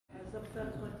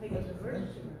That's gonna take us to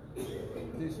emergency.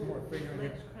 Do some more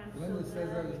figuring. Linda says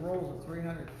those rolls are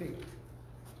 300 feet.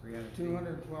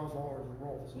 212 dollars a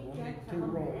roll, so we'll need 2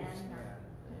 rolls.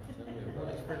 We'll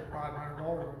just figure $500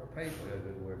 on the paper.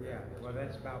 Yeah, well,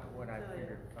 that's about what I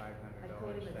figured,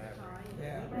 $500 that.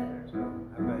 Yeah. I bet.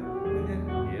 And then,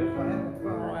 if I haven't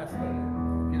fun, I'll ask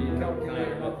them, get a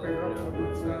calculator, and I'll figure out what the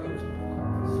stones and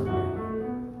costs.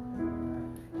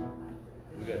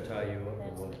 We gotta tie you up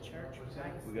or what?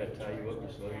 We gotta tie you up and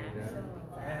slow you down.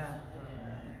 Yeah.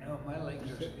 No, my legs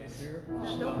are stiff here.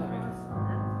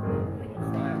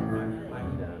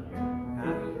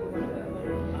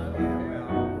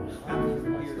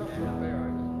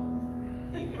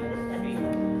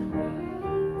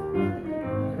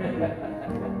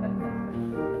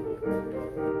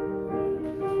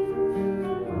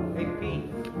 Hey Pete,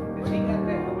 has he got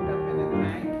that hooked up in the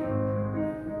tank?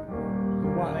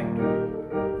 What?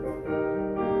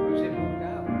 Was it hooked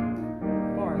up? As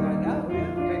far as I know, yeah.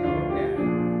 Take a look at it.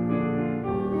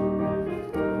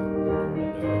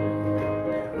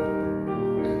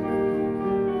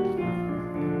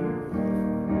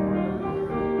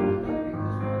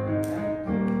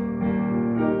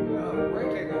 We'll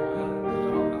take a while.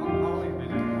 I'll call him in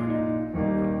the morning.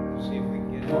 See if we can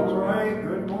get it. All right,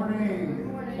 good morning.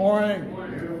 Morning.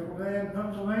 Beautiful day in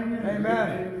Pennsylvania. Amen.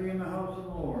 Good day to be in the house of the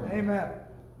Lord. Amen.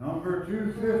 Number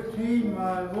 215,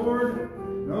 my Lord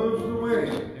knows the way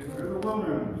through the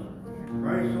wilderness.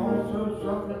 Christ also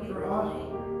suffered for us,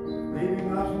 leaving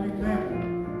us an example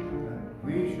that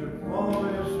we should follow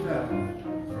in his steps.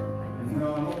 And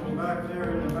looking back there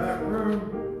in the back room,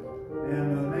 and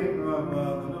the name of the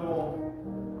little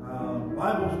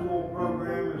Bible school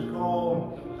program is called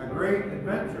A Great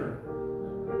Adventure.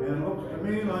 And it looks to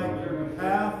me like there's a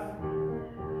path.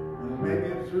 Maybe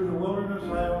it's through the wilderness,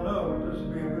 I don't know. But this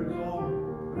would be a good song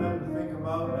for them to think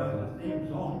about as a theme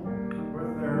song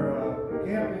with their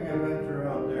camping adventure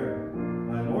out there.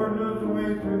 My Lord knows the way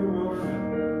through the wilderness.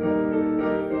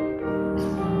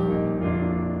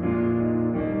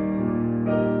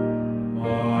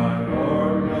 My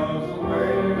Lord knows the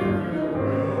way through the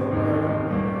wilderness.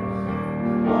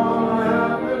 All I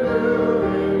have to do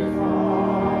is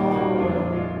follow.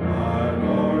 My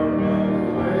Lord knows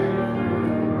the way through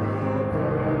the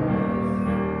wilderness.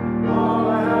 All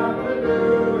I have to do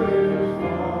is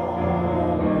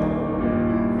follow.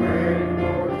 Praying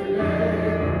for today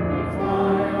to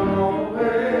find all the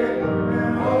way, and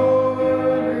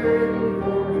waiting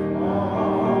for tomorrow.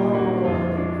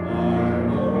 My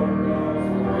Lord knows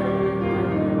the way through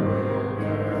the wilderness.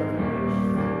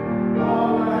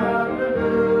 All I have to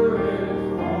do is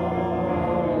follow.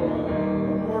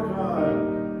 One more time.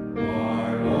 My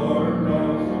Lord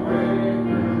knows the way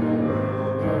through the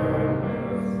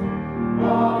wilderness.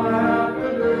 All I have to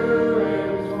do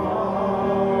is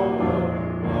follow.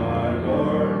 My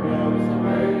Lord knows the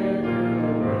way through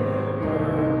the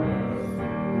wilderness.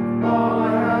 All I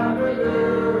have to do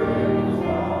is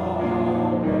follow.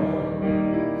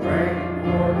 Praying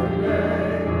for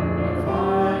today to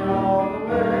find all the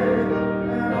way,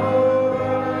 and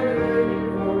waiting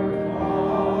for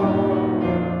tomorrow.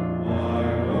 My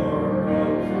Lord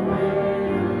knows the way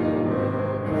through the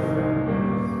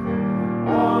wilderness.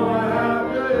 All I have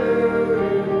to do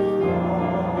is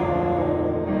follow.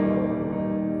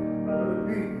 Brother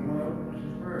Pete, you want to open us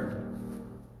in prayer?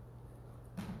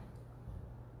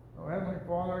 Oh, Heavenly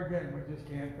Father, again, we just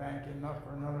can't thank you enough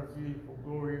for another beautiful,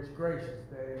 glorious, gracious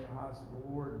day in the house of the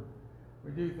Lord.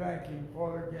 We do thank you,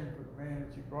 Father, again, for the man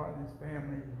that you brought in his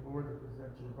family, Lord, to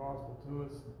present your gospel to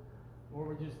us.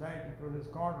 Lord, we just thank you for this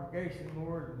congregation,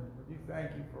 Lord, and we do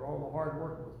thank you for all the hard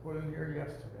work that was put in here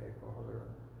yesterday, Father.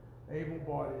 Able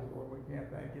bodies, Lord, we can't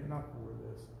thank you enough for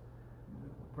this. We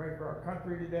pray for our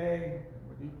country today.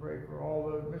 We do pray for all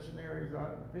the missionaries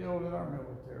out in the field and our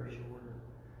military, Lord.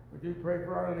 We do pray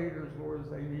for our leaders, Lord, as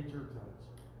they need your touch.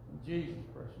 In Jesus'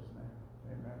 precious name,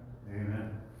 amen. Amen.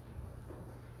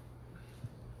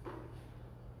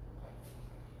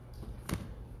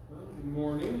 Well, good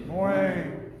morning. Morning.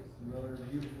 Another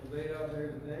beautiful day out there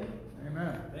today.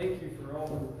 Amen. Thank you for all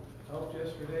the help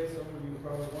yesterday. Some of you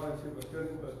probably wanted to but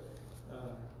couldn't, but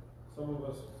some of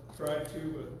us tried to,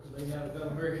 but may not have done a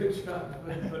very good job.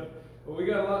 But we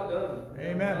got a lot done.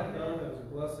 Amen. A lot done. It was a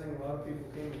blessing. A lot of people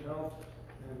came to help,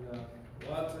 and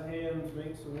lots of hands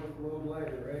makes the workload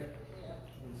lighter, right?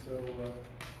 And so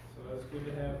that's good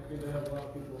to have. Good to have a lot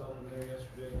of people helping there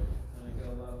yesterday. And I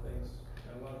got a lot of things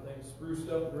spruced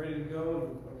up and ready to go,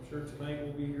 and I'm sure tonight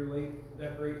we'll be here late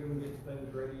decorating, getting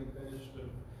things ready and finished and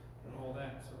all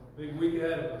that. So big week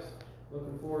ahead of us.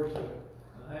 Looking forward to it.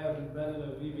 I haven't been in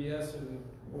a VBS in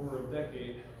over a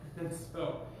decade, and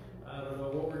so I don't know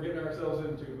what we're getting ourselves ourselves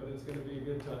into, but it's going to be a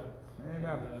good time.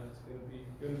 Amen. And, it's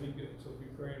going to be good. So be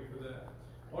praying for that.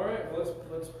 All right, well,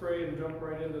 let's pray and jump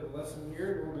right into the lesson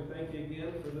here. Lord, we thank you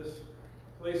again for this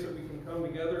place that we can come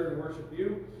together and worship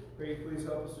you. Pray you please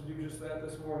help us to do just that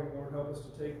this morning. Lord, help us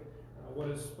to take what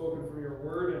is spoken from your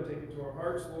word and take it to our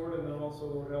hearts, Lord, and then also,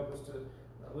 Lord, help us to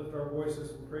lift our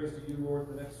voices in praise to you, Lord,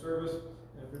 in the next service.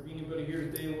 And if there be anybody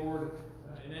here today, Lord,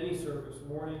 in any service,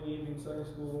 morning, evening, Sunday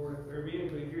school, Lord, if there be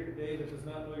anybody here today that does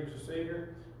not know you as your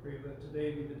Savior, pray that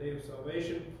today be the day of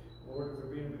salvation. Lord, if there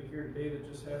be anybody here today that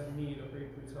just has a need, I pray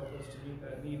please help us to meet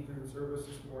that need through the service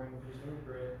this morning. Please let me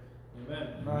pray.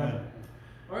 Amen. Amen.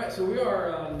 All right, so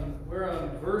we're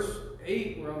on verse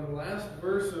 8. We're on the last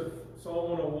verse of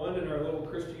Psalm 101 in our little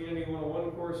Christianity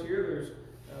 101 course here. There's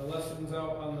lessons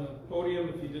out on the podium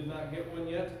if you did not get one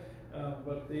yet.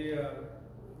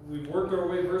 We've worked our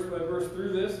way verse by verse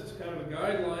through this. It's kind of a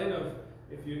guideline of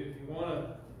if you want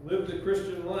to live the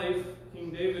Christian life.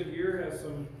 King David here has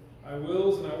some I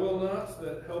wills and I will nots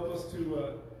that help us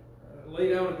to lay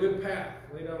down a good path,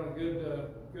 lay down a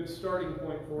good starting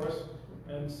point for us.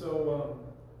 And so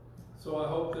I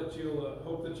hope that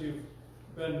you've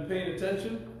been paying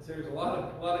attention. There's a lot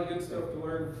of good stuff to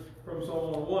learn from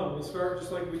Psalm 101. We'll start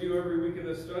just like we do every week of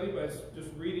this study by just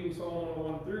reading Psalm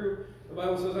 101 through. The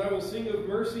Bible says, "I will sing of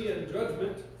mercy and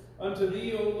judgment. Unto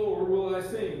thee, O Lord, will I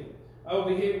sing. I will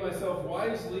behave myself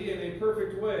wisely in a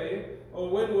perfect way. O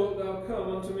when wilt thou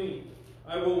come unto me?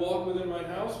 I will walk within mine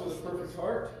house with a perfect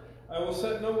heart. I will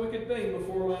set no wicked thing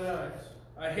before mine eyes.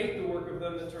 I hate the work of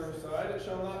them that turn aside. It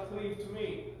shall not cleave to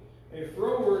me. A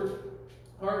froward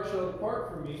heart shall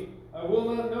depart from me. I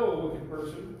will not know a wicked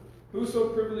person. Whoso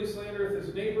privily slandereth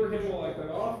his neighbor, him will I cut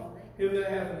off. Him that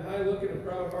hath an high look and a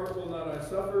proud heart will not I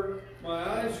suffer. My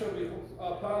eyes shall be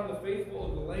upon the faithful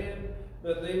of the land,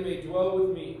 that they may dwell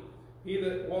with me. He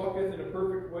that walketh in a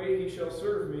perfect way, he shall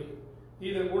serve me.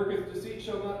 He that worketh deceit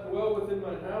shall not dwell within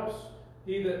mine house.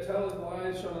 He that telleth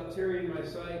lies shall not tarry in my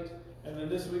sight. And then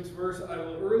this week's verse, I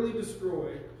will early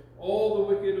destroy all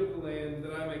the wicked of the land,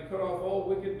 that I may cut off all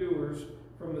wicked doers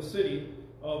from the city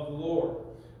of the Lord.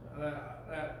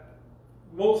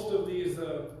 Most of these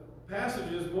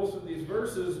passages, most of these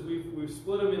verses, we've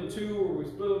split them in two, or we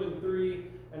split them in three,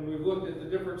 and we've looked at the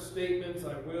different statements,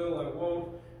 I will, I won't.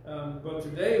 But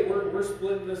today we're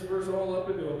splitting this verse all up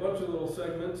into a bunch of little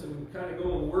segments and kind of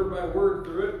going word by word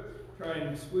through it,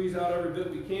 trying to squeeze out every bit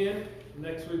we can.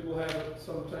 Next week we'll have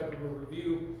some type of a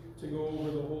review to go over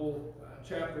the whole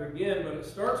chapter again, but it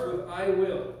starts with I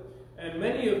will. And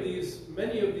many of these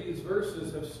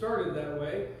verses have started that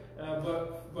way,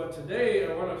 but today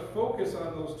I want to focus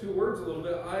on those two words a little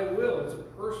bit. I will. It's a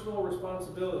personal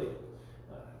responsibility.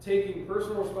 Taking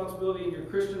personal responsibility in your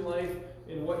Christian life,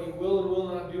 in what you will and will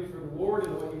not do for the Lord,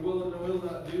 and what you will and will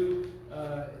not do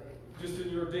just in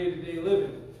your day-to-day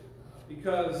living.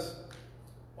 Because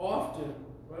often,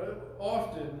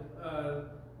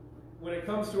 when it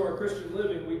comes to our Christian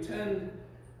living, we tend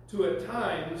to at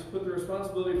times put the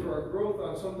responsibility for our growth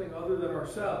on something other than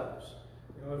ourselves.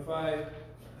 You know,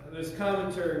 this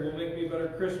commentary will make me a better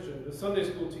Christian. The Sunday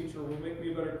school teacher will make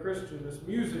me a better Christian. This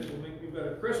music will make me a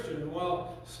better Christian. And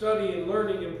while study and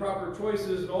learning and proper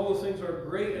choices and all those things are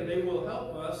great and they will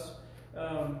help us,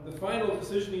 the final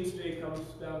decision each day comes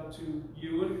down to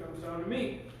you and it comes down to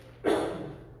me.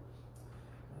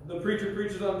 The preacher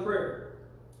preaches on prayer,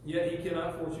 yet he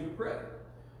cannot force you to pray.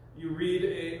 You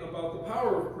read about the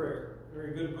power of prayer.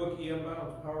 Very good book, E.M.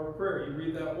 Bounds, Power of Prayer. You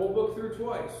read that whole book through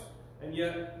twice, and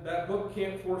yet that book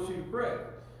can't force you to pray.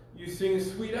 You sing a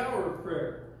sweet hour of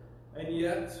prayer, and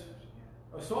yet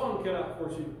a song cannot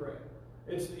force you to pray.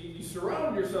 You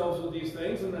surround yourselves with these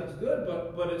things, and that's good,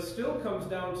 but it still comes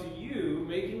down to you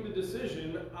making the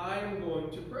decision, I am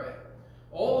going to pray.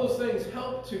 All those things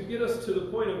help to get us to the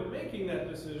point of making that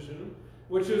decision,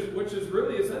 which is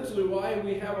really essentially why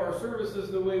we have our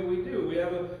services the way we do. We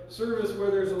have a service where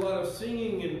there's a lot of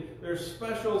singing and there's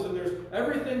specials and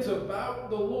everything's about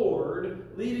the Lord,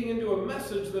 leading into a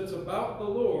message that's about the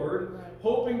Lord,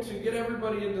 hoping to get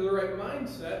everybody into the right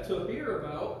mindset to hear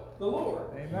about the Lord.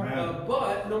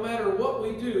 But no matter what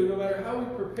we do, no matter how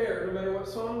we prepare, no matter what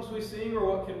songs we sing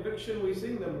or what conviction we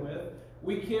sing them with,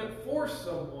 we can't force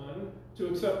someone to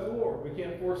accept the Lord. We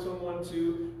can't force someone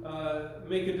to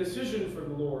make a decision for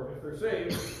the Lord if they're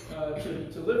saved,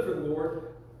 to live for the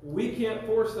Lord. We can't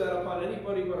force that upon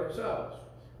anybody but ourselves.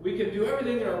 We can do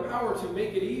everything in our power to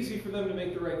make it easy for them to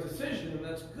make the right decision, and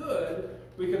that's good.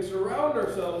 We can surround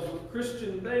ourselves with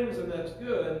Christian things, and that's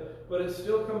good, but it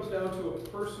still comes down to a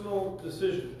personal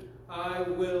decision. I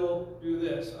will do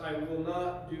this. I will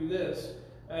not do this.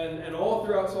 And all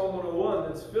throughout Psalm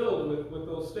 101, it's filled with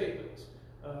those statements.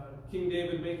 King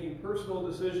David making personal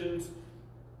decisions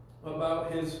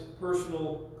about his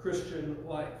personal Christian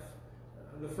life.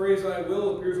 The phrase "I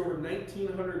will" appears over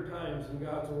 1,900 times in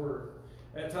God's Word.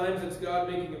 At times it's God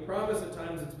making a promise, at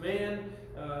times it's man.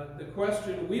 The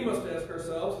question we must ask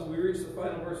ourselves as we reach the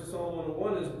final verse of Psalm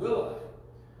 101 is, will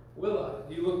I? Will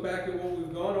I? You look back at what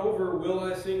we've gone over, will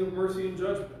I sing of mercy and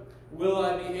judgment? Will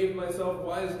I behave myself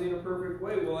wisely in a perfect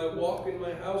way? Will I walk in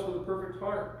my house with a perfect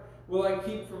heart? Will I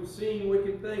keep from seeing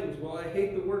wicked things? Will I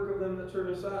hate the work of them that turn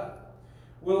aside?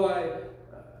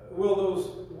 Will those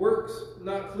works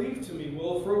not cleave to me?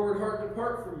 Will a froward heart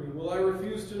depart from me? Will I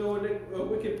refuse to know a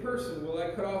wicked person? Will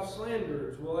I cut off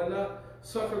slanderers? Will I not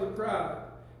suffer the proud?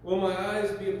 Will my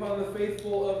eyes be upon the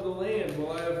faithful of the land?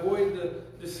 Will I avoid the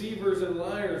deceivers and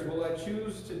liars? Will I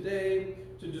choose today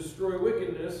to destroy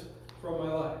wickedness from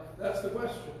my life? That's the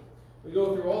question. We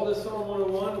go through all this Psalm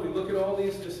 101, we look at all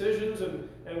these decisions,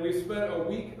 and we've spent a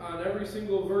week on every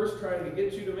single verse trying to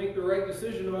get you to make the right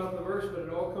decision about the verse, but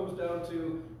it all comes down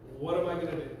to, what am I going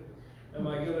to do? Am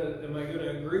I going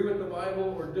to agree with the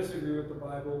Bible or disagree with the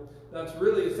Bible? That's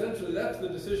really, essentially, that's the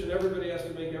decision everybody has to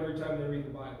make every time they read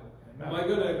the Bible. Am I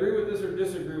going to agree with this or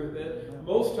disagree with it?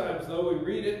 Most times, though, we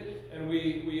read it and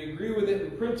we agree with it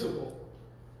in principle,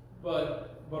 but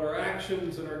our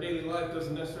actions and our daily life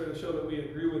doesn't necessarily show that we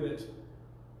agree with it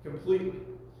completely.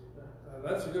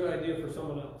 That's a good idea for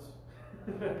someone else.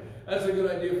 That's a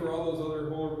good idea for all those other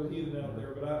horrible heathen out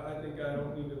there, but I think I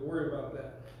don't need to worry about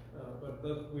that.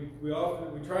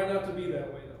 We try not to be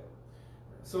that way, though.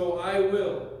 So I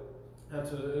will.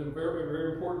 That's a very,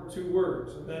 very important two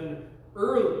words. And then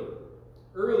early.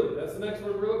 Early. That's the next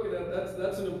word we're looking at.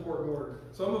 That's an important word.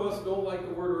 Some of us don't like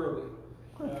the word early.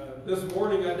 This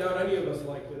morning, I doubt any of us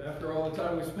liked it. After all the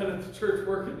time we spent at the church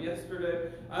working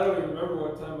yesterday, I don't even remember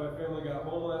what time my family got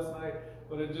home last night.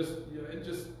 But it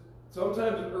just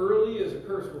sometimes early is a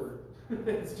curse word.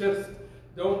 It's just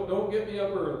don't get me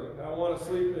up early. I want to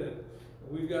sleep in.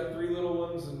 We've got 3 little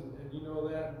ones, and you know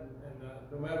that. And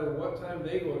no matter what time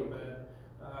they go to bed,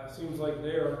 it seems like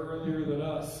they are earlier than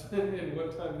us in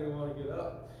what time they want to get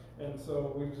up. And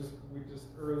so we just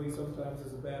early sometimes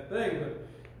is a bad thing. But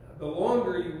the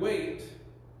longer you wait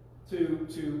to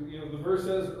the verse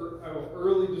says, I will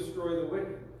early destroy the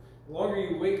wicked. The longer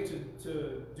you wait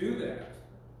to do that,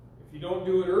 if you don't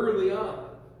do it early on,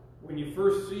 when you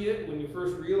first see it, when you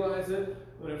first realize it,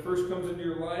 when it first comes into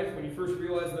your life, when you first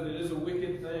realize that it is a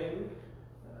wicked thing,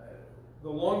 the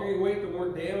longer you wait, the more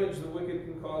damage the wicked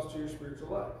can cause to your spiritual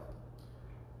life.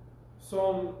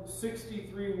 Psalm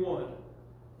 63:1.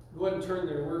 Go ahead and turn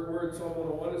there. We're at Psalm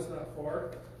 101. It's not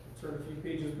far. Turn a few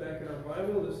pages back in our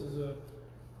Bible. This is a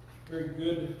very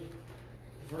good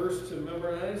verse to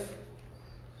memorize.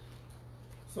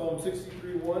 Psalm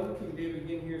 63:1. King David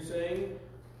again here saying,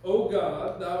 O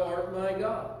God, thou art my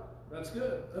God. That's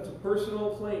good. That's a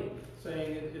personal claim,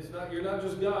 saying you're not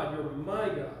just God, you're my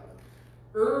God.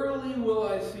 Early will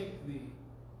I seek thee.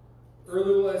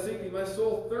 Early will I seek thee. My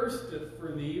soul thirsteth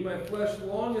for thee. My flesh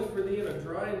longeth for thee in a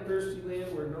dry and thirsty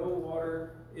land where no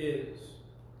water is.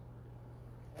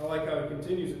 I like how it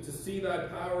continues it. To see thy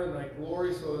power and thy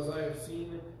glory, so as I have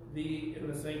seen thee in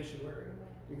the sanctuary.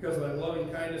 Because thy loving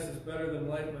kindness is better than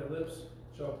life, my lips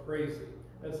shall praise thee.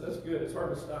 That's good. It's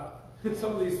hard to stop.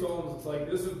 Some of these psalms, it's like,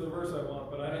 this is the verse I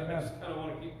want, but I just kind of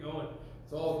want to keep going.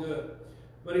 It's all good.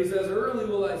 But he says, early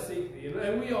will I seek thee.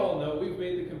 And we all know, we've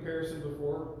made the comparison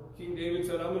before. King David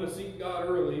said, I'm going to seek God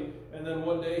early. And then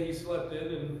one day he slept in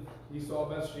and he saw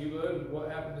Bathsheba and what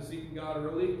happened to seeking God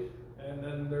early. And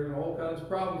then there's all kinds of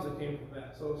problems that came from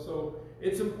that. So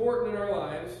it's important in our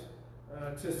lives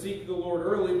to seek the Lord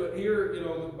early. But here,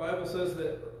 the Bible says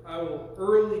that I will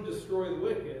early destroy the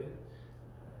wicked.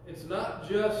 It's not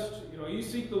just, you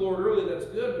seek the Lord early, that's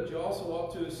good, but you also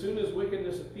ought to, as soon as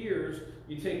wickedness appears,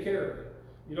 you take care of it.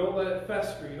 You don't let it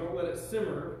fester, you don't let it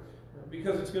simmer,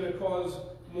 because it's going to cause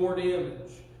more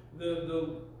damage.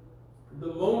 The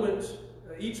moment,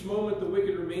 each moment the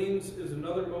wicked remains is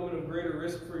another moment of greater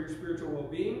risk for your spiritual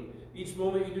well-being. Each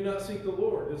moment you do not seek the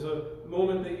Lord is a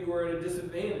moment that you are at a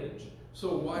disadvantage.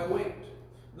 So why wait?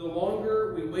 The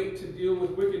longer we wait to deal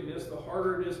with wickedness, the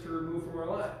harder it is to remove from our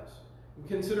lives.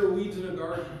 Consider weeds in a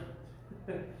garden.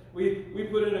 We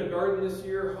put in a garden this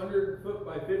year, 100 foot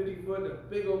by 50 foot,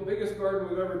 the biggest garden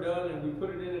we've ever done, and we put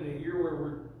it in a year where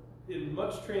we're in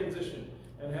much transition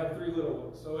and have 3 little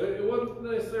ones. So it wasn't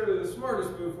necessarily the smartest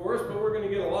move for us, but we're going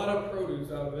to get a lot of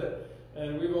produce out of it.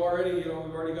 And we've already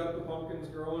got the pumpkins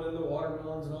growing and the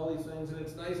watermelons and all these things, and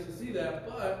it's nice to see that.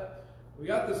 But we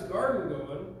got this garden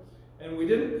going, and we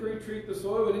didn't pre-treat the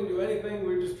soil. We didn't do anything.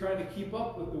 We were just trying to keep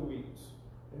up with the weeds.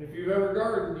 And if you've ever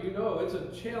gardened, you know it's a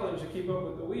challenge to keep up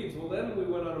with the weeds. Well, then we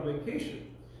went on a vacation.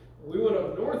 We went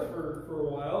up north for a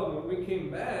while, and when we came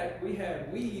back, we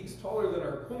had weeds taller than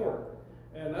our corn.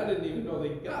 And I didn't even know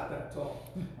they got that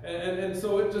tall. And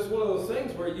so it's just one of those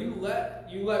things where you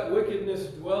let wickedness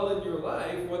dwell in your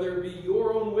life, whether it be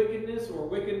your own wickedness or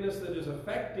wickedness that is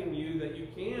affecting you that you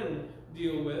can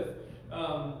deal with,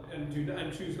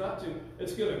 and choose not to.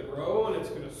 It's going to grow and it's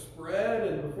going to spread,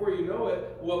 and before you know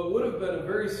it, what would have been a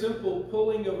very simple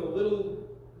pulling of a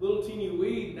little teeny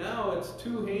weed, now it's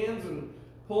two hands and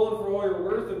pulling for all you're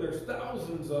worth, and there's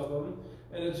thousands of them,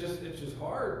 and it's just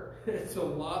hard. It's a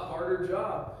lot harder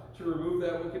job to remove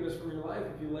that wickedness from your life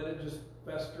if you let it just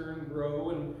fester and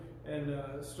grow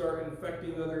and start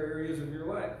infecting other areas of your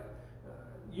life.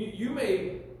 You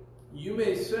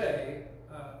may say,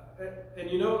 and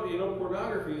you know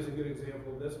pornography is a good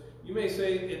example of this. You may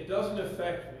say it doesn't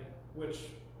affect me, which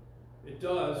it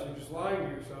does. You're just lying to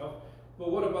yourself.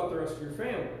 But what about the rest of your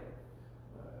family?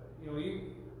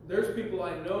 There's people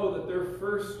I know that their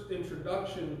first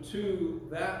introduction to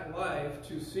that life,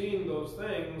 to seeing those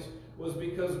things, was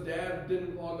because dad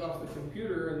didn't log off the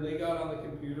computer, and they got on the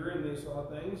computer and they saw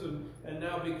things, and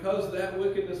now because that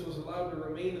wickedness was allowed to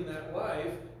remain in that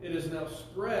life, it is now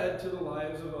spread to the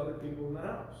lives of other people in the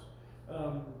house.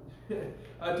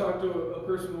 I talked to a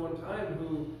person one time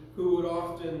who would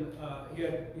often, he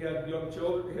had young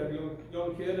children, he had a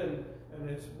young kid and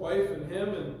his wife and him,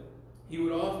 and he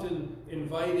would often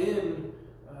invite in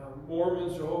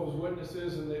Mormons, Jehovah's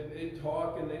Witnesses, and they'd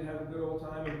talk and they'd have a good old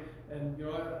time. And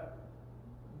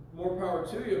more power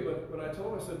to you. But I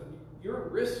told him, I said, you're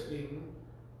risking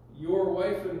your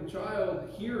wife and child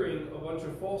hearing a bunch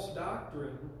of false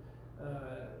doctrine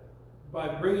by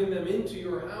bringing them into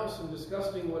your house and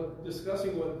discussing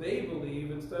what they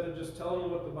believe, instead of just telling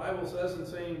them what the Bible says and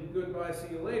saying goodbye, see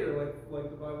you later, like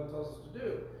the Bible tells us to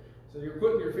do. So you're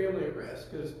putting your family at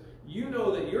risk, because you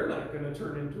know that you're not going to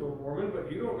turn into a Mormon,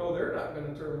 but you don't know they're not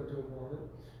going to turn into a Mormon.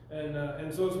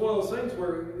 And so it's one of those things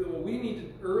where we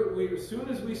need to, as soon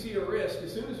as we see a risk,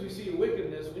 as soon as we see a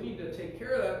wickedness, we need to take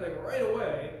care of that thing right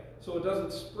away so it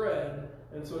doesn't spread,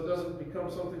 and so it doesn't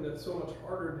become something that's so much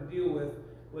harder to deal with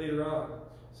later on.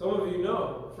 Some of you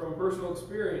know from personal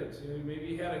experience, maybe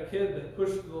you had a kid that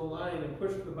pushed the line and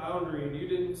pushed the boundary, and you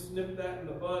didn't snip that in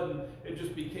the bud, and it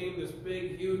just became this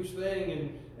big, huge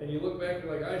thing, and you look back and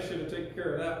you're like, I should have taken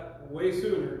care of that way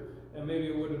sooner, and maybe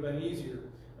it would have been easier.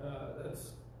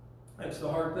 That's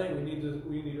the hard thing. We need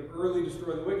to early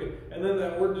destroy the wicked. And then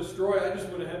that word destroy, I just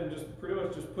went ahead and just pretty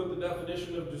much just put the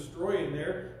definition of destroy in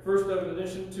there. First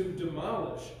definition, to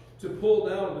demolish, to pull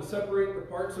down, to separate the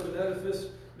parts of an edifice,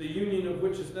 the union of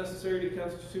which is necessary to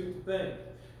constitute the thing.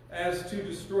 As to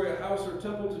destroy a house or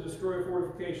temple, to destroy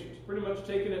fortifications. Pretty much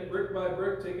taking it brick by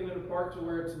brick, taking it apart to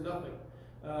where it's nothing.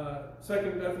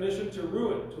 Second definition, to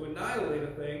ruin, to annihilate a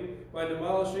thing by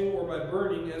demolishing or by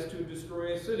burning, as to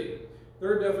destroy a city.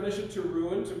 Third definition, to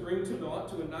ruin, to bring to naught,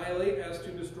 to annihilate, as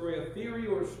to destroy a theory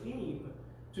or scheme,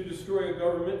 to destroy a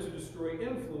government, to destroy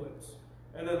influence.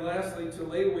 And then lastly, to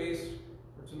lay waste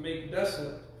or to make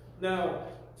desolate. Now,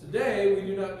 today we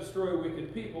do not destroy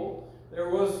wicked people. There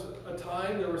were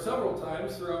several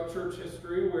times throughout church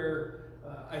history where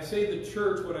I say the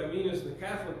church, what I mean is the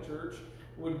Catholic Church,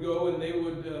 would go and they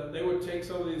would take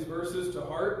some of these verses to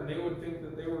heart, and they would think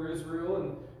that they were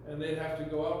Israel, and they'd have to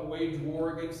go out and wage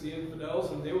war against the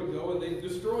infidels, and they would go and they'd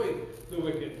destroy the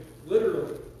wicked,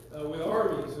 literally, with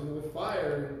armies and with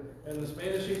fire, and the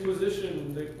Spanish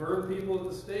Inquisition, they burned people at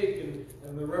the stake,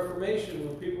 and the Reformation,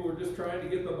 when people were just trying to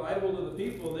get the Bible to the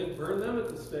people, they'd burn them at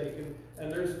the stake,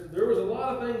 and there was a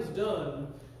lot of things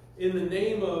done in the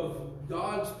name of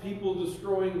God's people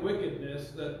destroying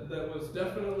wickedness that was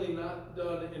definitely not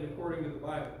done according to the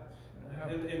Bible.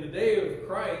 In the day of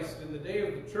Christ, in the day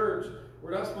of the church,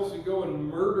 we're not supposed to go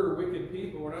and murder wicked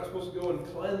people. We're not supposed to go and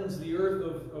cleanse the earth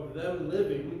of them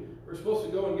living. We're supposed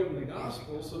to go and give them the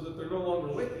gospel so that they're no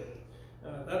longer wicked.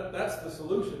 That's the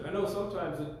solution. I know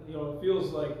sometimes it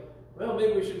feels like, well,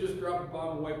 maybe we should just drop a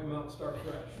bomb and wipe them out and start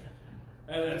fresh.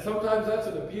 And sometimes that's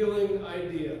an appealing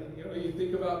idea. You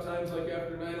think about times like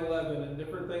after 9/11 and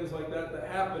different things like that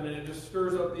happen, and it just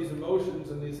stirs up these emotions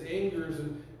and these angers.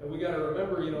 And we got to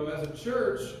remember, as a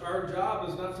church, our job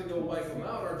is not to go wipe them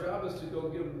out. Our job is to go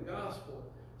give them the gospel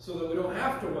so that we don't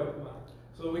have to wipe them out.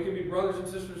 So that we can be brothers and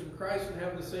sisters in Christ and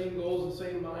have the same goals, the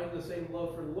same mind, the same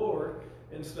love for the Lord,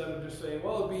 instead of just saying,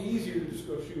 well, it'd be easier to just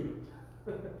go shoot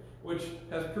them, which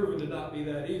has proven to not be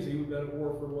that easy. We've been at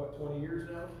war for, 20 years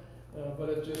now? But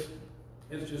it's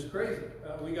just crazy.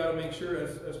 We got to make sure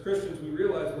as Christians we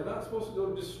realize we're not supposed to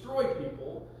go destroy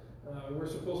people. We're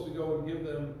supposed to go and give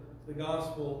them the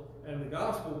gospel and the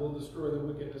gospel will destroy the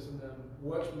wickedness in them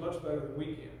much better than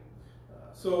we can.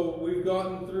 So we've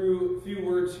gotten through a few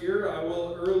words here. I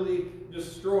will early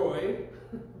destroy.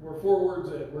 We're 4 words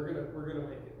in. We're gonna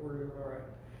make it. We're doing all right.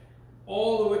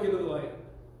 All the wicked of the land.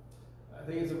 I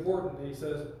think it's important that he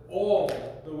says all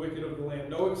the wicked of the land,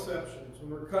 no exceptions. When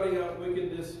we're cutting out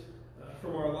wickedness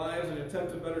from our lives in an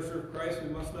attempt to better serve Christ, we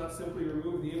must not simply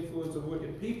remove the influence of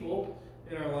wicked people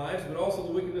in our lives, but also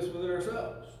the wickedness within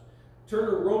ourselves. Turn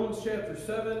to Romans chapter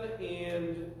 7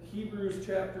 and Hebrews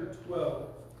chapter 12.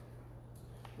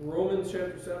 Romans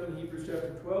chapter 7, Hebrews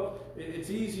chapter 12. It's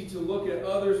easy to look at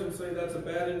others and say that's a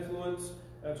bad influence,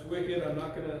 that's wicked, I'm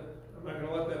not gonna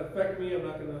let that affect me, I'm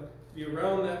not gonna be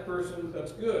around that person.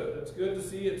 That's good. That's good to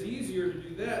see. It's easier to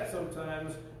do that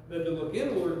sometimes than to look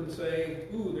inward and say,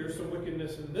 ooh, there's some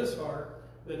wickedness in this heart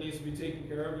that needs to be taken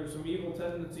care of. There's some evil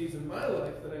tendencies in my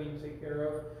life that I need to take care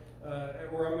of,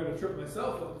 or I'm going to trip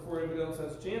myself up before anybody else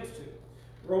has a chance to.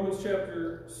 Romans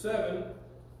chapter 7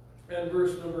 and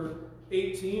verse number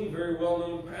 18, very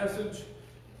well-known passage.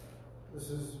 This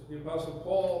is the Apostle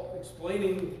Paul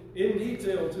explaining in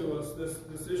detail to us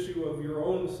this issue of your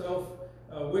own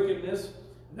wickedness.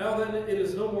 Now then, it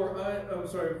is no more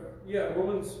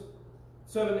Romans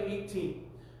 7:18.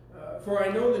 For I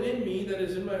know that in me, that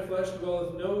is in my flesh,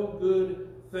 dwelleth no good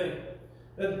thing.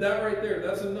 That right there,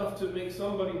 that's enough to make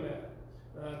somebody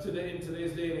mad today, in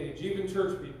today's day and age, even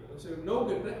church people. They say, no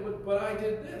good thing, but I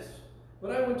did this.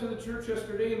 But I went to the church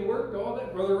yesterday and worked all day.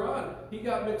 Brother Rod, he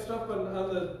got mixed up on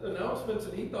the announcements,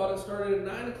 and he thought it started at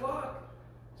 9 o'clock.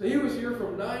 So he was here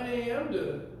from 9 a.m.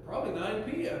 to probably 9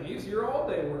 p.m. He's here all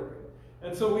day working.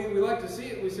 And so we like to see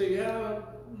it. We say, yeah,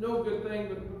 no good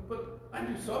thing, but I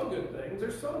do some good things.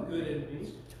 There's some good in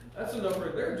me. That's enough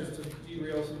right there just to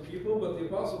derail some people. But the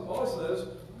Apostle Paul says,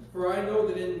 for I know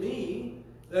that in me,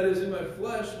 that is in my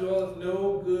flesh, dwelleth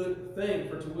no good thing.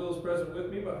 For to will is present with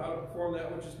me, but how to perform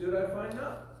that which is good I find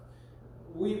not.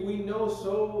 We know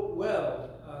so well,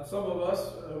 some of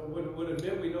us would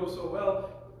admit we know so well,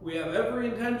 we have every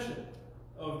intention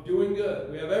of doing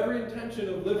good. We have every intention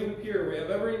of living pure. We have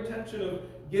every intention of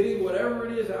getting whatever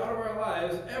it is out of our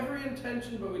lives, every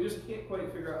intention, but we just can't quite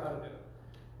figure out how to do it.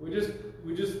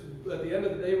 We just at the end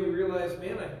of the day, we realize,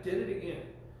 man, I did it again.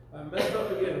 I messed up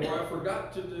again, or I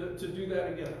forgot to do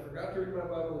that again. I forgot to read my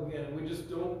Bible again. And we just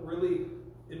don't really,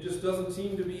 it just doesn't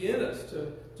seem to be in us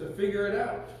to figure it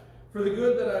out. For the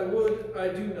good that I would, I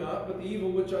do not, but the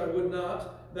evil which I would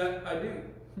not, that I do.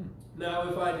 Now,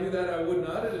 if I do that I would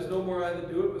not, it is no more I that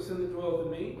do it, but sin that dwelleth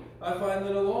in me. I find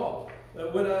then a law,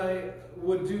 that when I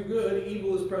would do good,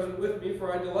 evil is present with me,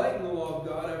 for I delight in the law of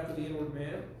God after the inward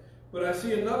man. But I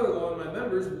see another law in my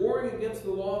members, warring against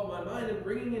the law of my mind, and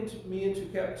bringing me into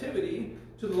captivity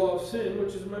to the law of sin,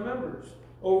 which is in my members.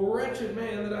 O wretched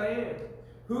man that I am,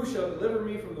 who shall deliver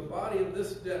me from the body of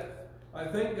this death? I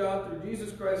thank God through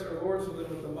Jesus Christ our Lord, so that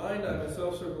with the mind I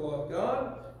myself serve the law of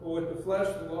God, but with the flesh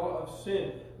the law of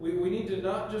sin. We need to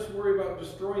not just worry about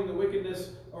destroying the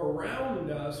wickedness around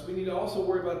us, we need to also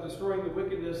worry about destroying the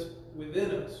wickedness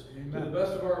within us. Amen. To the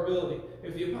best of our ability.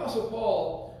 If the Apostle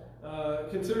Paul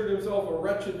considered himself a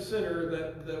wretched sinner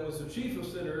that was the chief of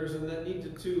sinners and that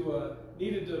needed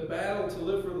to battle to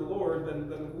live for the Lord,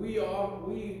 then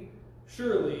we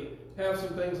surely have some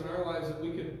things in our lives that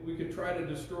we could try to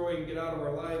destroy and get out of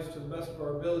our lives to the best of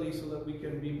our ability so that we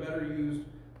can be better used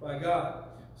by God.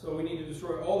 So we need to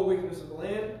destroy all the wickedness of the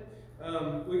land.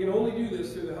 We can only do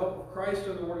this through the help of Christ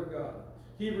and the Word of God.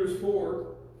 Hebrews 4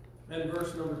 and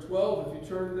verse number 12, if you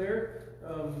turn there.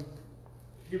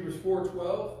 Hebrews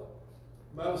 4:12.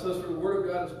 The Bible says, for the Word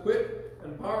of God is quick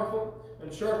and powerful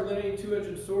and sharper than any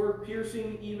two-edged sword,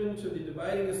 piercing even to the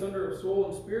dividing asunder of soul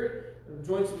and spirit, and of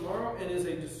joints and marrow, and is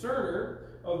a discerner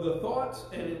of the thoughts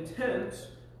and intents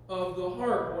of the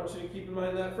heart. I want you to keep in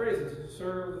mind that phrase. It's a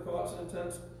discerner of the thoughts and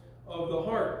intents of the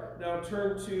heart. Now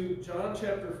turn to John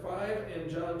chapter 5 and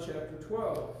John chapter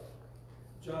 12.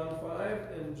 John 5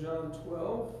 and John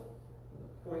 12.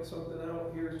 I'll point something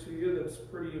out here to you that's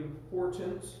pretty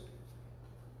important.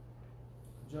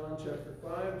 John chapter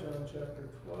 5, John chapter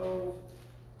 12.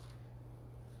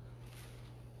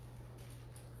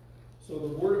 So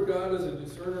the Word of God is a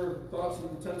discerner of the thoughts and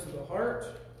intents of the heart.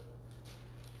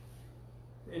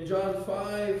 In John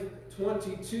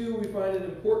 5:22, we find an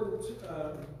important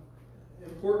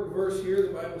verse here.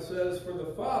 The Bible says, for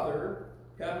the Father,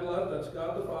 capital F, that's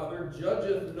God the Father,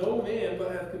 judgeth no man,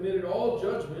 but hath committed all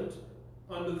judgment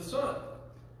unto the Son.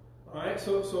 All right,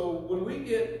 so when we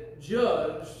get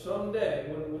judged someday,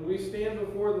 when we stand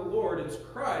before the Lord, it's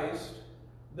Christ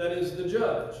that is the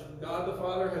judge. God the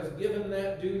Father has given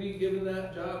that duty, given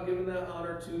that job, given that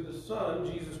honor to the Son,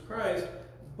 Jesus Christ,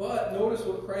 But notice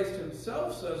what Christ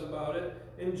himself says about it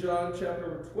in John chapter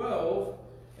number 12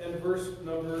 and verse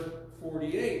number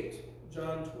 48.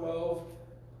 John 12.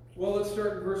 Well, let's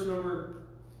start in verse number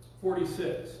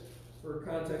 46 for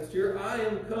context here. I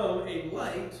am come a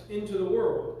light into the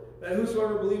world, that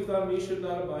whosoever believeth on me should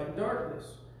not abide in darkness.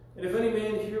 And if any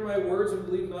man hear my words and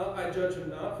believe not, I judge him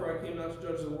not, for I came not to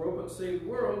judge the world, but to save the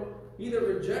world. He that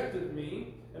rejecteth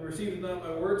me and receiveth not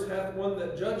my words hath one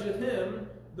that judgeth him.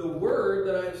 The word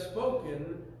that I have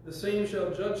spoken, the same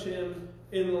shall judge him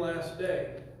in the last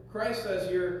day. Christ says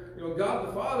here, God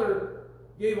the Father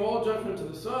gave all judgment to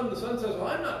the Son. The Son says, well,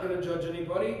 I'm not going to judge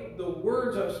anybody. The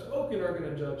words I've spoken are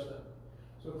going to judge them.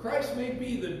 So Christ may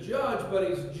be the judge, but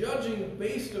he's judging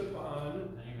based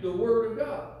upon the Word of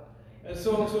God. And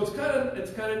so it's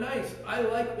kind of nice. I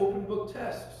like open book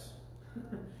tests.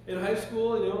 In high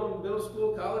school, middle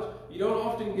school, college, you don't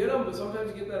often get them, but sometimes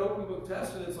you get that open book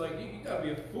test, and it's like, you got to be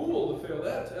a fool to fail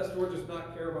that test, or just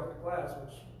not care about the class,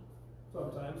 which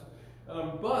sometimes.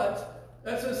 But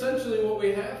that's essentially what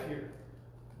we have here.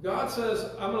 God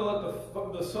says, I'm going to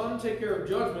let the Son take care of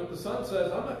judgment. The Son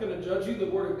says, I'm not going to judge you.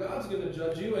 The Word of God's going to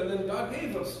judge you. And then God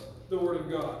gave us the Word of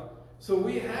God. So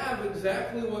we have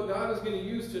exactly what God is going to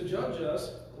use to judge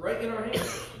us right in our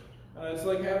hands. It's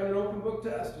like having an open book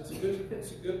test. It's a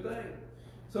good thing.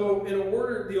 So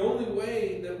the only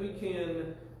way that we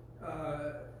can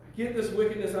get this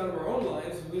wickedness out of our own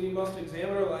lives is we must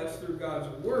examine our lives through God's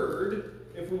Word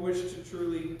if we wish to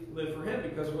truly live for Him.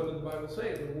 Because what did the Bible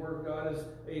say? The Word of God is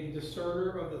a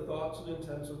discerner of the thoughts and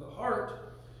intents of the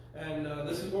heart. And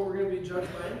this is what we're going to be judged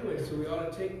by anyway. So we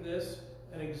ought to take this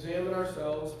and examine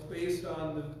ourselves based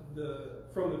on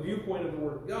from the viewpoint of the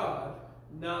Word of God,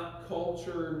 not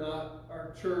culture, not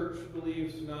our church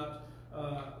beliefs, not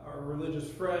our religious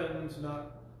friends,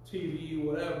 not TV,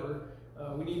 whatever.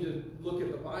 We need to look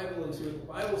at the Bible and see what the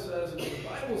Bible says. And if the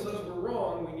Bible says we're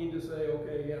wrong, we need to say,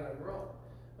 okay, yeah, I'm wrong.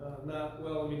 Not,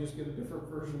 well, let me just get a different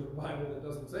version of the Bible that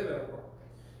doesn't say that I'm wrong.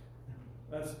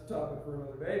 That's a topic for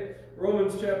another day.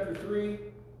 Romans chapter 3.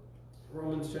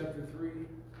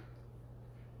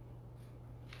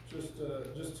 Just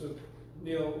to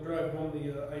drive home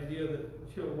the idea that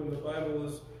when the Bible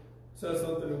says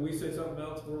something and we say something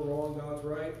else, we're wrong, God's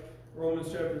right. Romans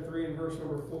chapter 3 and verse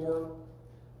number 4.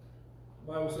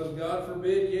 The Bible says, God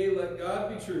forbid, yea, let God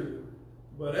be true,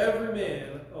 but every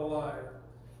man a liar.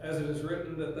 As it is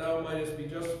written, that thou mightest be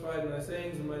justified in thy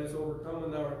sayings and mightest overcome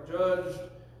when thou art judged.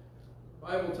 The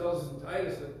Bible tells us in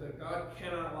Titus that God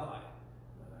cannot lie.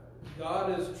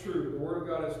 God is true. The Word of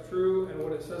God is true, and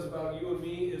what it says about you and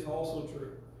me is also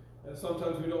true. And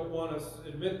sometimes we don't want to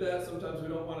admit that. Sometimes we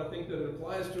don't want to think that it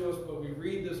applies to us, but we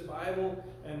read this Bible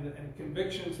and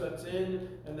conviction sets in,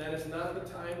 and that it's not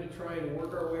the time to try and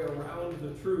work our way around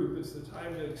the truth. It's the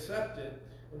time to accept it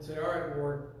and say, all right,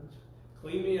 Lord,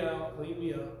 clean me out, clean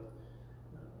me up.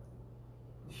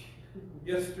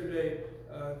 Yesterday,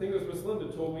 I think it was Miss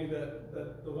Linda told me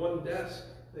that the one desk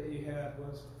that you had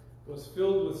was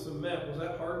filled with cement. Was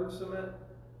that hardened cement?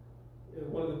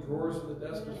 One of the drawers of the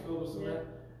desk was filled with cement.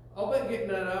 I'll bet getting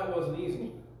that out wasn't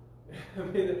easy. I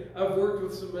mean, I've worked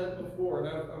with cement before, and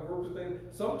I've worked with things.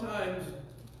 Sometimes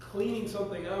cleaning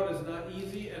something out is not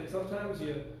easy, and sometimes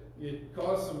you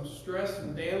cause some stress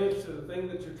and damage to the thing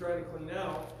that you're trying to clean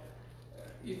out.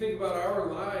 You think about our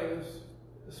lives,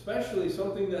 especially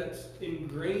something that's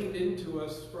ingrained into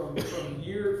us for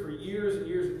years and years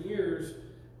and years.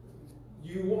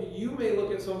 You may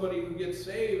look at somebody who gets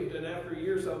saved, and after a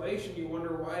year of salvation, you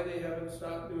wonder why they haven't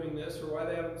stopped doing this or why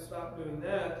they haven't stopped doing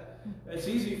that. It's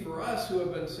easy for us who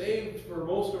have been saved for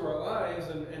most of our lives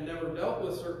and never dealt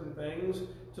with certain things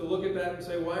to look at that and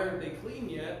say, why aren't they clean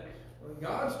yet? Well,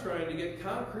 God's trying to get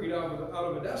concrete out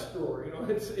of a desk drawer.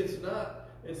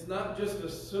 It's not just a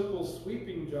simple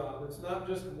sweeping job. It's not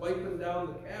just wiping down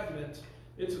the cabinets.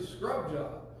 It's a scrub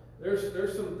job.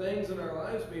 There's some things in our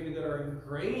lives maybe that are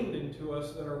ingrained into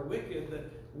us that are wicked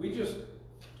that we just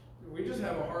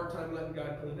have a hard time letting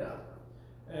God clean out.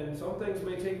 And some things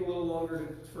may take a little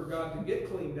longer for God to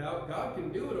get cleaned out. God can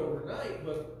do it overnight,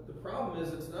 but the problem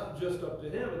is it's not just up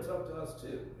to Him, it's up to us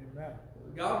too. Amen.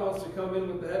 God wants to come in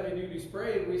with the heavy duty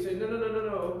spray and we say,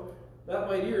 no. That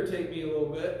might irritate me a little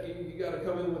bit. You got to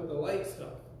come in with the light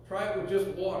stuff. Try it with just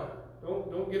water.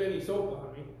 Don't get any soap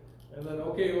on me. And then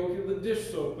we'll give the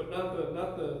dish soap, but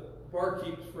not the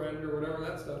barkeep's friend or whatever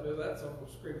that stuff is. That stuff will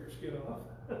scrape your skin off.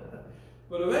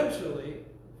 But eventually,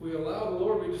 if we allow the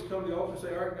Lord, we just come to the altar and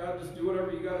say, all right, God, just do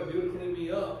whatever you got to do to clean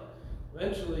me up.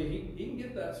 Eventually, He can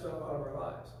get that stuff out of our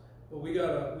lives. But we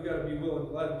gotta be willing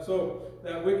to let Him. So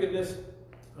that wickedness,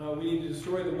 we need to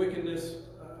destroy the wickedness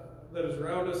that is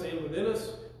around us and within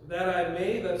us. that I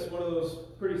may, that's one of those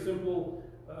pretty simple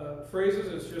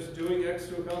phrases. It's just doing X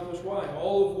to accomplish Y.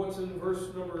 All of what's in verse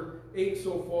number 8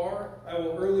 so far, I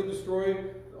will early destroy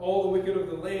all the wicked of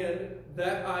the land,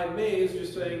 that I may is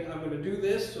just saying, I'm going to do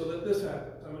this so that this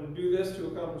happens. I'm going to do this to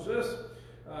accomplish this.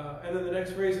 And then the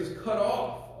next phrase is, cut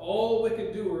off all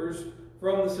wicked doers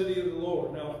from the city of the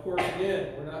Lord. Now, of course,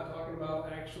 again, we're not talking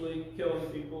about actually killing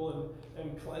people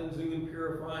and cleansing and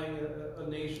purifying a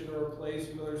nation or a place.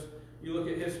 You know, you look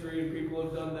at history and people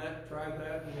have done that, tried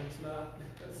that, and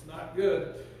it's not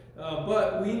good.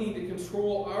 But we need to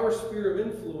control our sphere of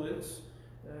influence.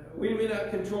 We may not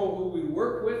control who we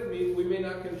work with. We may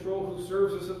not control who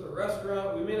serves us at the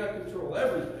restaurant. We may not control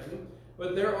everything.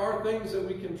 But there are things that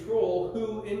we control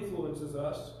who influences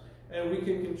us, and we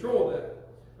can control that.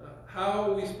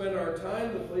 How we spend our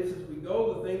time, the places we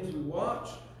go, the things we watch.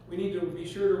 We need to be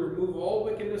sure to remove all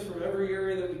wickedness from every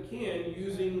area that we can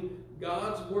using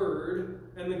God's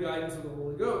Word and the guidance of the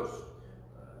Holy Ghost.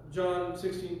 John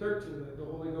 16:13, the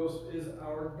Holy Ghost is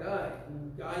our guide.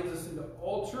 He guides us into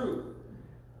all truth.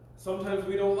 Sometimes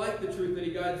we don't like the truth that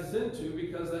He guides us into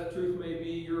because that truth may be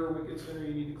you're a wicked sinner,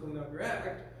 you need to clean up your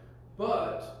act.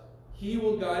 But He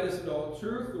will guide us into all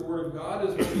truth. The Word of God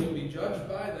is what we will be judged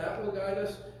by. That will guide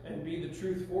us and be the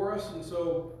truth for us. And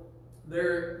so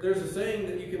there's a saying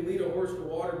that you can lead a horse to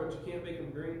water, but you can't make him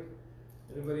drink.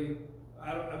 Anybody?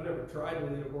 I've never tried to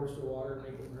lead a horse to water and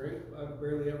make him drink. I've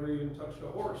barely ever even touched a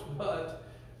horse. But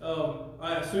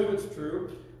I assume it's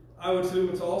true. I would assume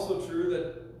it's also true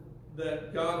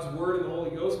that God's Word and the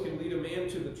Holy Ghost can lead a man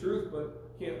to the truth,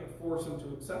 but can't force him to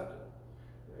accept it.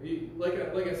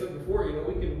 Like I said before, you know,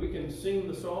 we can sing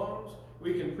the songs,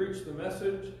 we can preach the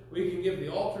message, we can give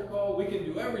the altar call, we can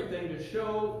do everything to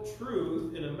show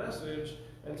truth in a message,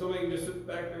 and somebody can just sit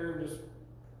back there and just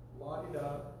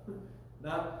la-di-da,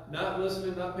 not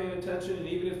listening, not paying attention, and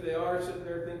even if they are sitting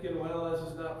there thinking, well, this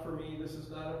is not for me, this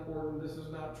is not important, this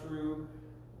is not true.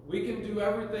 We can do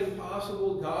everything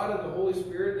possible. God and the Holy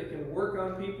Spirit, they can work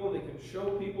on people, they can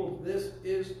show people this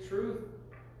is truth.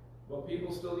 But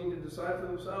people still need to decide for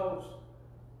themselves,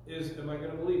 am I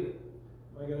going to believe it?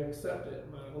 Am I going to accept it?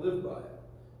 Am I going to live by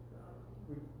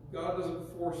it? God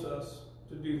doesn't force us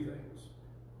to do things,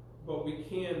 but we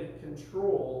can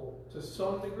control to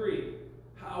some degree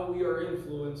how we are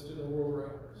influenced in the world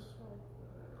around us.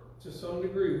 To some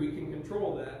degree, we can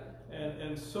control that.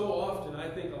 And so often, I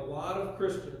think a lot of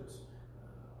Christians,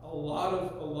 a lot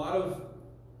of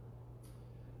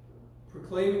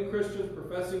proclaiming Christians,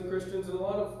 professing Christians, and a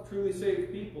lot of truly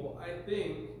saved people, I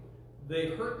think they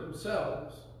hurt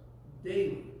themselves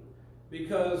daily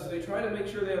because they try to make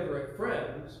sure they have the right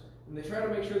friends, and they try to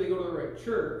make sure they go to the right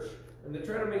church, and they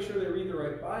try to make sure they read the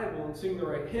right Bible and sing the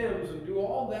right hymns and do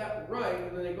all that right,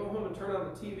 and then they go home and turn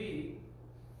on the TV,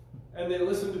 and they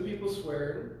listen to people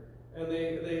swearing, and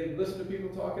they listen to people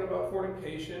talking about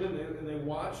fornication, and they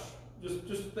watch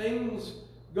just things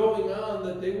going on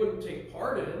that they wouldn't take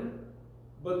part in,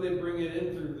 but they bring it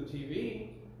in through the TV,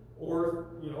 or,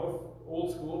 you know,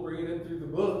 old school, bring it in through the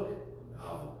book,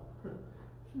 novel.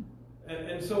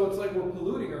 And so it's like we're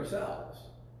polluting ourselves.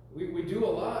 We do a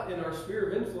lot in our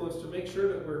sphere of influence to make sure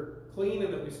that we're clean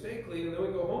and that we stay clean, and then we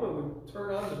go home and we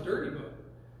turn on the dirty book.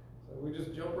 So we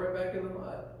just jump right back in the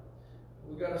mud.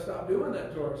 We've got to stop doing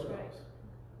that to ourselves.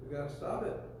 We've got to stop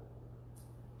it.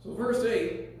 So verse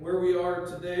 8, where we are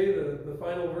today, the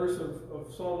final verse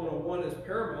of Psalm 101 is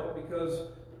paramount because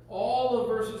all of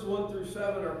verses 1 through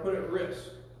 7 are put at risk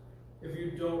if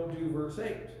you don't do verse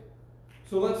 8.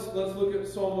 So let's look at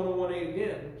Psalm 101:8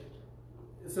 again.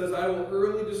 It says, I will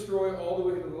early destroy all the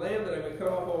wicked of the land, that I may cut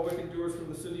off all wicked doers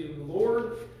from the city of the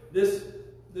Lord. This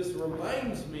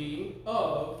reminds me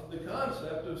of the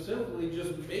concept of simply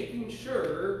just making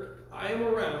sure I am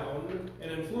around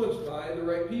and influenced by the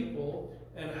right people.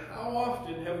 And how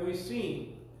often have we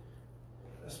seen,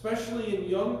 especially in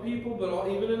young people, but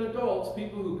even in adults,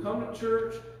 people who come to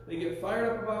church, they get fired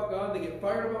up about God, they get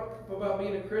fired up about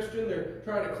being a Christian, they're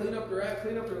trying to clean up their act,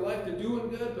 clean up their life, they're doing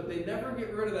good, but they never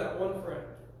get rid of that one friend.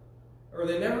 Or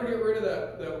they never get rid of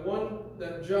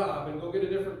that job and go get a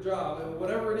different job. And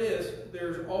whatever it is,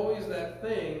 there's always that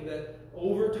thing that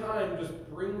over time just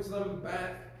brings them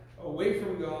back away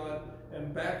from God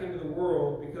and back into the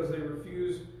world because they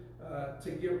refuse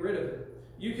to get rid of it.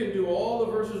 You can do all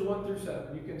the verses 1 through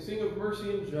 7. You can sing of mercy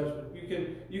and judgment.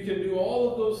 You can do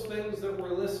all of those things that were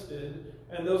listed,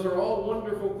 and those are all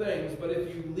wonderful things. But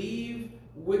if you leave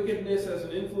wickedness as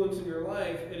an influence in your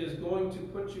life, it is going to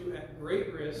put you at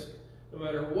great risk. No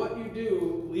matter what you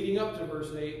do leading up to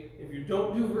verse 8, if you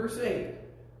don't do verse 8,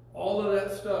 all of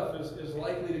that stuff is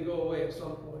likely to go away at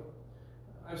some point.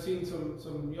 I've seen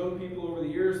some young people over the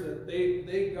years that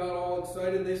they got all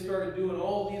excited. They started doing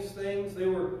all these things. They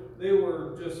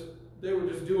were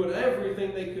just doing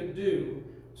everything they could do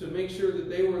to make sure that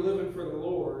they were living for the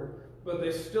Lord. But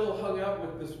they still hung out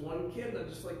with this one kid, and I'm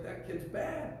just like, that kid's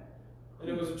bad. And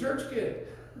it was a church kid.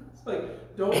 It's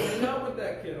like, don't hang out with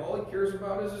that kid. All he cares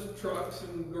about is his trucks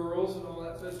and girls and all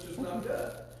that. That's just not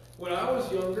good. When I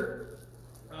was younger,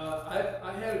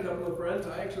 I had a couple of friends.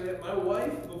 I actually had my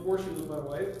wife, before she was my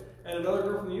wife, and another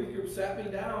girl from the youth group sat me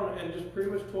down and just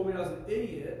pretty much told me I was an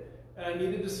idiot and I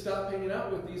needed to stop hanging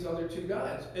out with these other two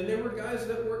guys. And they were guys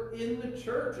that were in the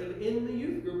church and in the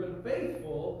youth group and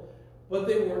faithful, but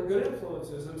they weren't good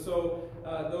influences. And so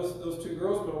those two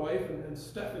girls, my wife and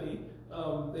Stephanie,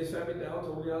 they sat me down,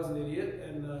 told me I was an idiot,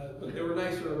 and but they were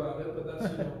nicer about it. But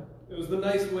that's, it was the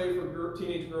nice way for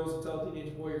teenage girls to tell a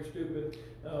teenage boy you're stupid.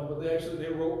 But they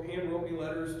hand wrote me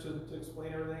letters to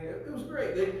explain everything. It was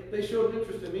great. They showed an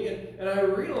interest in me, and I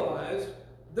realized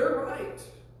they're right.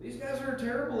 These guys are a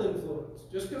terrible influence.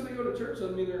 Just because they go to church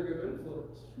doesn't mean they're a good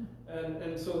influence.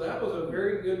 And so that was a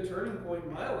very good turning point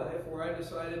in my life, where I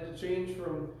decided to change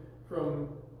from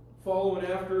following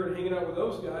after and hanging out with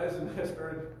those guys, and I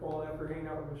started following after hanging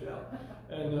out with Michelle.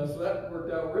 And so that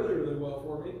worked out really, really well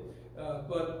for me.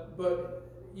 But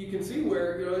you can see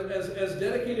where, as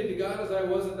dedicated to God as I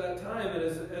was at that time, and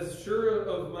as sure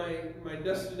of my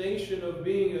destination of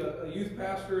being a youth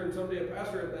pastor and someday a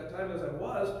pastor at that time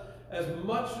as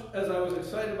much as I was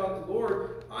excited about the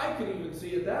Lord, I could even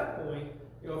see at that point,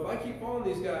 if I keep following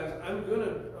these guys, I'm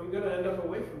gonna end up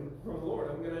away from the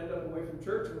Lord. I'm gonna end up away from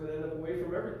church. I'm gonna end up away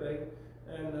from everything.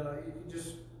 And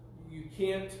you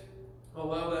can't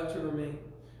allow that to remain.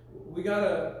 We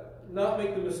gotta not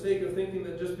make the mistake of thinking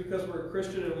that just because we're a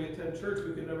Christian and we attend church,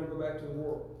 we can never go back to the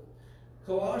world.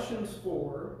 Colossians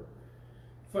 4,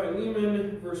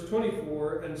 Philemon verse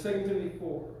 24, and 2 Timothy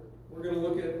 4. We're going to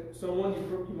look at someone,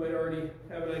 you might already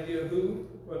have an idea who,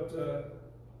 but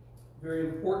very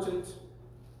important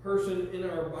person in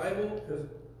our Bible, because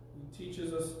he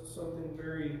teaches us something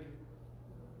very,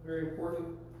 very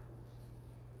important.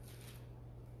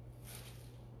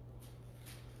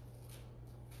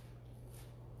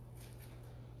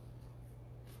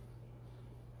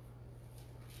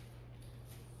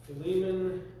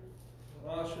 Philemon,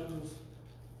 Colossians,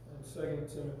 and 2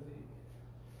 Timothy.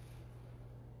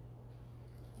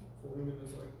 Philemon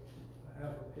is like a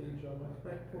half a page on my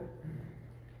Bible.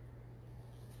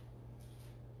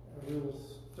 And we will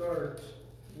start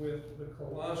with the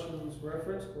Colossians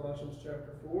reference, Colossians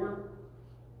chapter 4.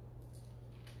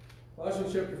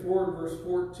 Colossians chapter 4, verse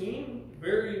 14.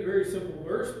 Very, very simple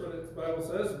verse, but the Bible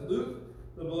says, Luke,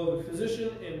 the beloved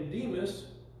physician, and Demas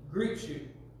greet you.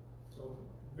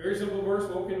 Very simple verse.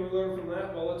 What can we learn from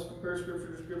that? Well, let's compare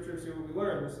scripture to scripture and see what we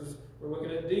learn. We're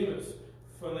looking at Demas.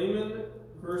 Philemon,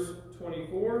 verse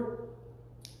 24.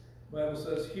 The Bible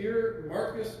says here,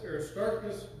 Marcus,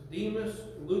 Aristarchus, Demas,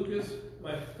 Lucas,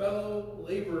 my fellow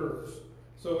laborers.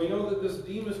 So we know that this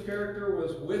Demas character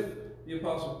was with the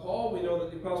Apostle Paul. We know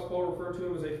that the Apostle Paul referred to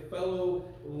him as a fellow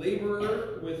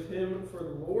laborer with him for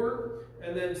the Lord.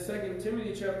 And then 2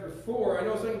 Timothy chapter 4. I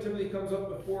know 2 Timothy comes up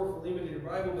before Philemon in your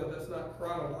Bible, but that's not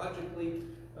chronologically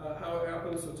how it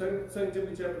happens. So 2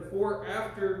 Timothy chapter 4,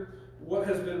 after what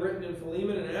has been written in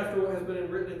Philemon and after what has been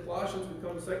written in Colossians, we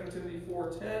come to 2 Timothy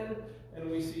 4:10,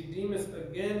 and we see Demas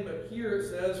again. But here it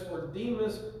says, for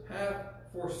Demas hath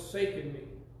forsaken me,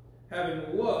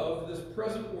 having loved this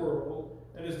present world,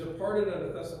 and is departed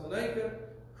unto Thessalonica,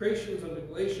 Crescens unto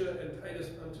Galatia, and Titus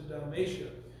unto Dalmatia.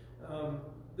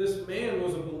 This man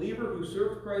was a believer who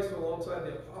served Christ alongside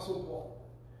the Apostle Paul.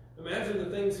 Imagine the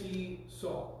things he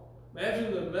saw.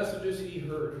 Imagine the messages he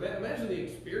heard. Imagine the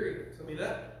experience. I mean,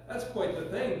 that's quite the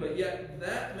thing. But yet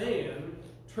that man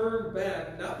turned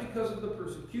back, not because of the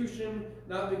persecution,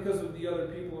 not because of the other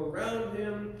people around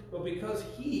him, but because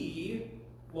he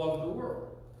loved the world.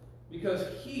 Because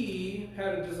he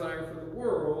had a desire for the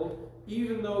world,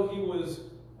 even though he was,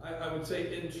 I would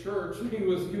say, in church. He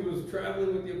was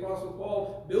traveling with the Apostle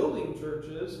Paul, building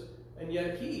churches, and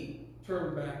yet he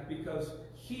turned back because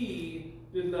he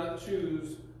did not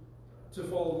choose to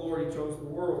follow the Lord. He chose the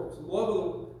world. So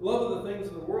love of the things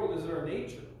of the world is in our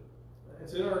nature.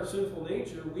 It's in our sinful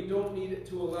nature. We don't need it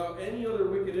to allow any other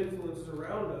wicked influences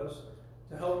around us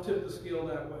to help tip the scale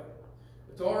that way.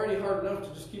 It's already hard enough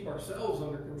to just keep ourselves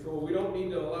under control. We don't need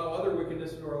to allow other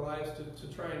wickedness into our lives to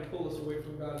try and pull us away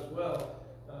from God as well.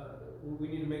 We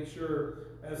need to make sure,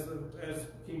 as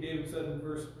King David said in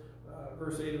verse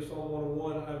 8 of Psalm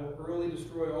 101, I will early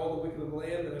destroy all the wicked of the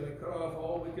land, that I may cut off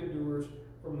all wicked doers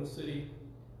from the city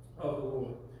of the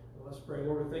Lord. Well, let's pray.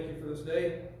 Lord, we thank you for this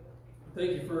day.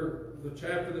 Thank you for the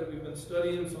chapter that we've been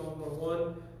studying, Psalm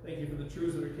 101. Thank you for the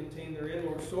truths that are contained therein.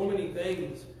 Lord, so many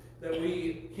things that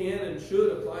we can and should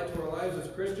apply to our lives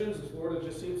as Christians. Lord, it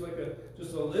just seems like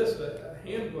just a list, a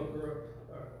handbook, or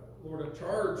Lord, a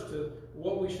charge to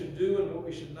what we should do and what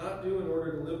we should not do in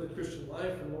order to live the Christian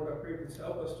life. And Lord, I pray please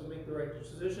help us to make the right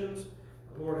decisions.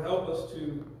 Lord, help us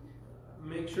to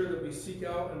make sure that we seek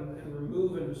out and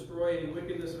remove and destroy any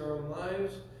wickedness in our own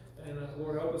lives. And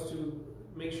Lord, help us to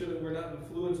make sure that we're not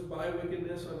influenced by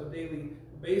wickedness on a daily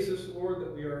basis, Lord,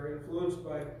 that we are influenced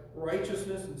by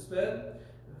righteousness instead,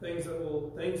 things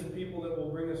and people that will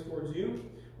bring us towards you.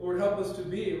 Lord, help us to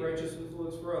be a righteous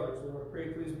influence for others. Lord, I pray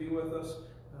please be with us.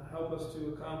 Help us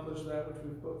to accomplish that which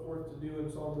we've put forth to do in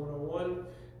Psalm 101.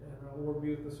 And Lord,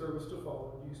 be with the service to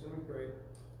follow. In Jesus' name we pray.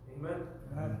 Amen.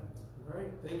 Amen. All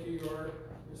right. Thank you. You are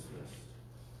dismissed.